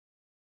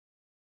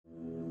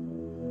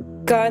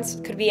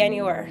guns could be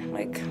anywhere,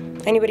 like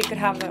anybody could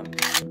have them.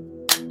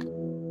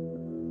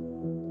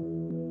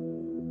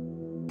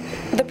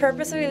 The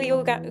purpose of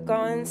illegal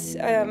guns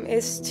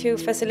is to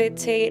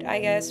facilitate, I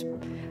guess,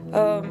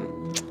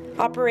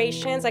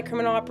 operations, like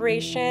criminal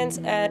operations,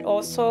 and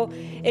also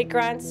it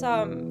grants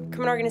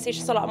criminal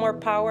organizations a lot more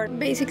power.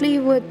 Basically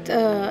what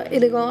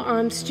illegal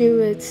arms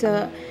do is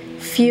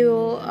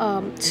fuel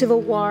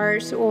civil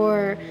wars,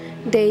 or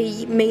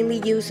they mainly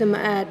use them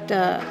at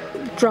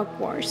drug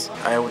wars.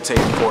 I would say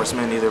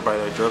enforcement, either by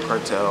the drug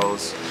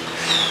cartels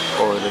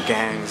or the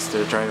gangs.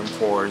 They're trying to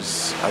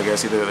enforce, I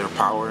guess, either their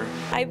power.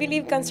 I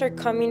believe guns are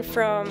coming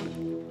from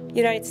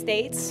United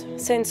States,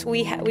 since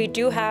we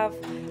do have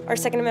our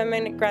Second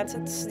Amendment grants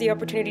us the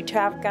opportunity to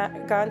have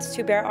guns,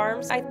 to bear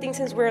arms. I think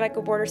since we're like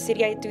a border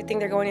city, I do think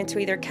they're going into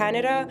either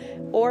Canada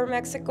or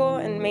Mexico,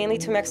 and mainly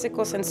to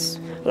Mexico since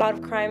a lot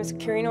of crime is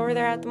occurring over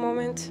there at the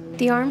moment.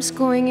 The arms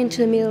going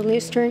into the Middle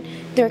Eastern,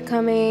 they're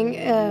coming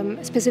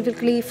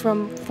specifically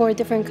from 4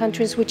 different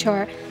countries, which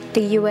are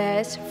the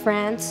US,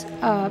 France,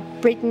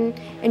 Britain,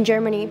 and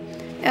Germany,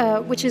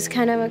 which is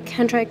kind of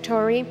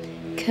contradictory,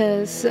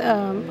 because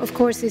of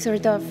course these are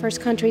the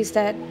first countries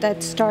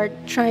that start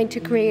trying to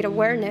create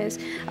awareness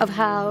of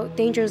how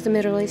dangerous the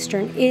Middle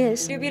Eastern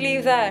is. I do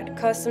believe that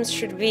customs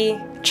should be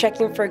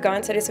checking for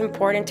guns. It is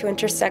important to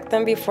intersect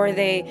them before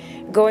they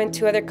go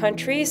into other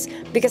countries,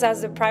 because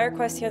as the prior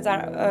questions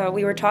that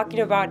we were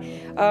talking about,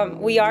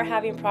 we are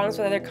having problems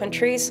with other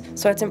countries,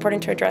 so it's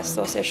important to address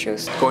those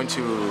issues. Going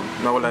to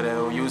Nuevo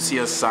Laredo, you would see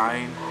a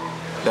sign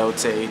that would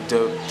say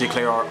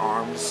declare our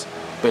arms.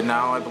 But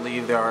now I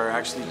believe they are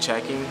actually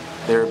checking.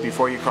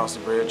 Before you cross the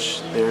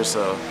bridge, there's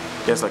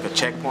like a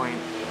checkpoint.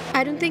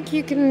 I don't think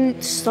you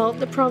can solve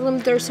the problem.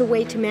 There's a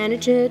way to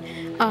manage it.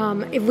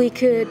 If we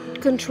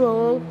could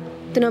control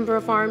the number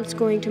of arms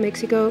going to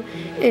Mexico,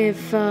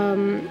 if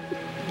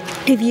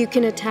you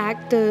can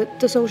attack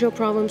the social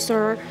problems that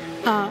are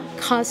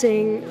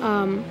causing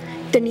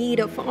the need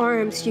of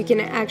arms, you can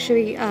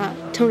actually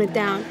tone it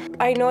down.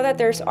 I know that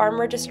there's arm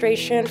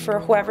registration for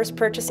whoever's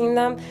purchasing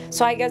them,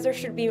 so I guess there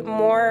should be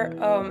more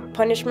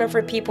punishment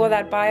for people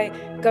that buy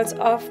guns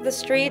off the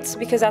streets,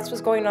 because that's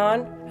what's going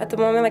on at the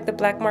moment, like the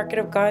black market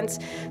of guns.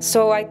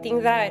 So I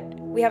think that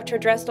we have to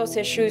address those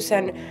issues,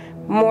 and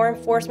more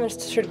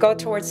enforcement should go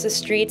towards the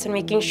streets and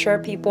making sure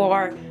people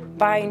are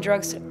buying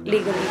drugs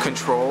legally.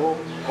 Control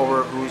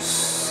over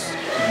who's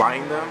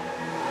buying them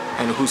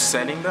and who's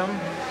sending them.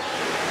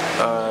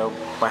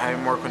 By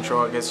having more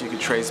control, I guess you could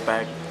trace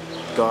back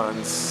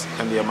guns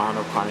and the amount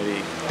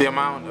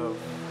of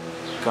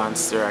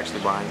guns they're actually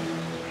buying.